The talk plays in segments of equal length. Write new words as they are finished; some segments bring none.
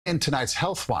In tonight's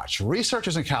Health Watch,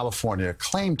 researchers in California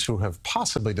claim to have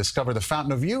possibly discovered the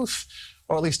fountain of youth,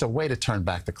 or at least a way to turn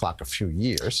back the clock a few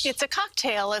years. It's a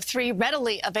cocktail of 3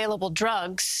 readily available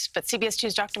drugs, but CBS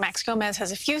 2's Dr. Max Gomez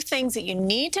has a few things that you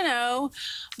need to know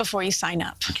before you sign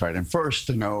up. That's right. And first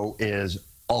to know is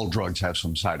all drugs have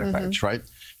some side effects, right?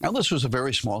 Now, this was a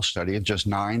very small study of just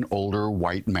 9 older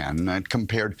white men that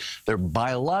compared their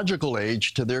biological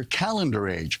age to their calendar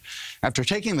age. After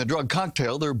taking the drug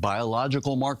cocktail, their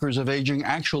biological markers of aging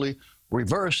actually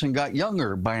reversed and got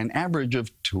younger by an average of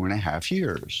 2.5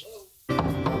 years. I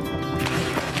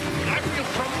feel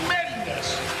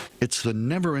tremendous. It's the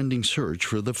never-ending search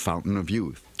for the fountain of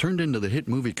youth, turned into the hit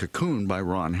movie Cocoon by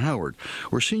Ron Howard,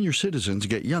 where senior citizens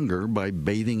get younger by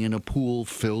bathing in a pool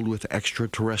filled with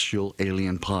extraterrestrial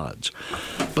alien pods.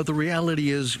 But the reality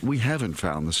is we haven't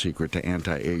found the secret to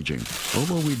anti-aging,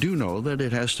 although we do know that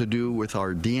it has to do with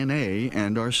our DNA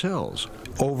and our cells.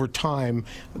 Over time,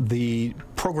 the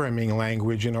programming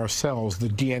language in our cells, the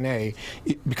DNA,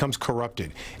 it becomes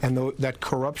corrupted. And that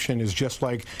corruption is just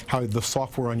like how the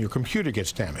software on your computer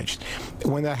gets damaged.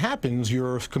 When that happens,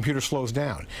 your computer slows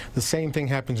down. The same thing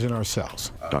happens in our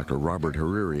cells. Dr. Robert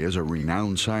Hariri is a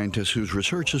renowned scientist whose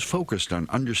research is focused on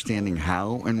understanding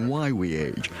how and why we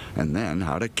age, and then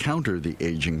how to counter the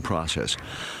aging process.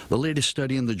 The latest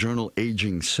study in the journal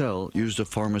Aging Cell used a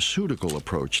pharmaceutical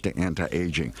approach to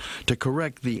anti-aging to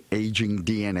correct the aging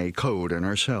DNA code in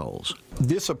our cells.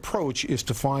 This approach is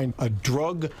to find a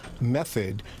drug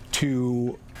method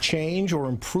to change or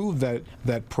improve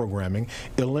that programming,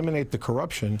 eliminate the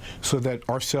corruption so that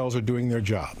our cells are doing their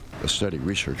job. The study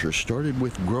researchers started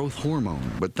with growth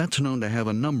hormone, but that's known to have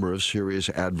a number of serious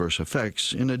adverse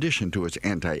effects in addition to its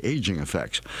anti-aging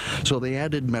effects. So they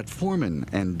added metformin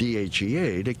and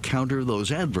DHEA to counter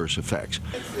those adverse effects.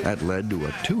 That led to a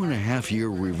 2.5-year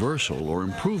reversal or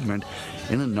improvement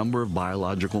in a number of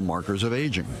biological markers of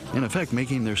aging, in effect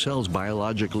making their cells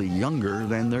biologically younger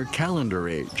than their calendar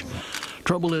age.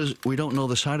 Trouble is, we don't know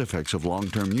the side effects of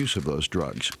long-term use of those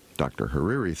drugs. Dr.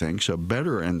 Hariri thinks a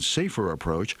better and safer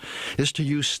approach is to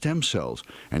use stem cells,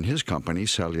 and his company,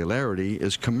 Cellularity,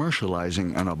 is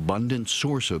commercializing an abundant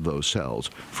source of those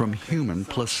cells from human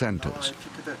placentas.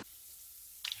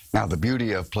 Now, the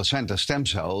beauty of placenta stem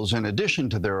cells, in addition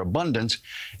to their abundance,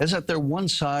 is that they're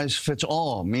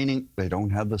one-size-fits-all, meaning they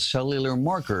don't have the cellular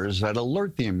markers that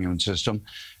alert the immune system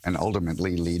and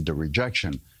ultimately lead to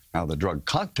rejection. Now, the drug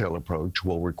cocktail approach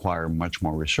will require much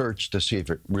more research to see if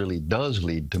it really does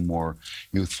lead to more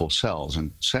youthful cells.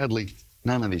 And sadly,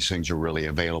 none of these things are really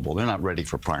available. They're not ready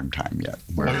for prime time yet.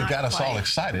 Well, you got us all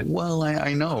excited. Well,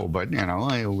 I know, but, you know,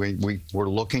 we're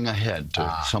looking ahead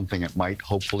to something that might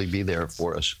hopefully be there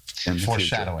for us in the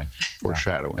Foreshadowing. future.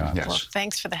 Foreshadowing, yes. Well,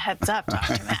 thanks for the heads up,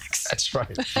 Dr. Max. That's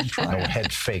right. No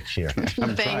head fake here.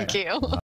 Thank you.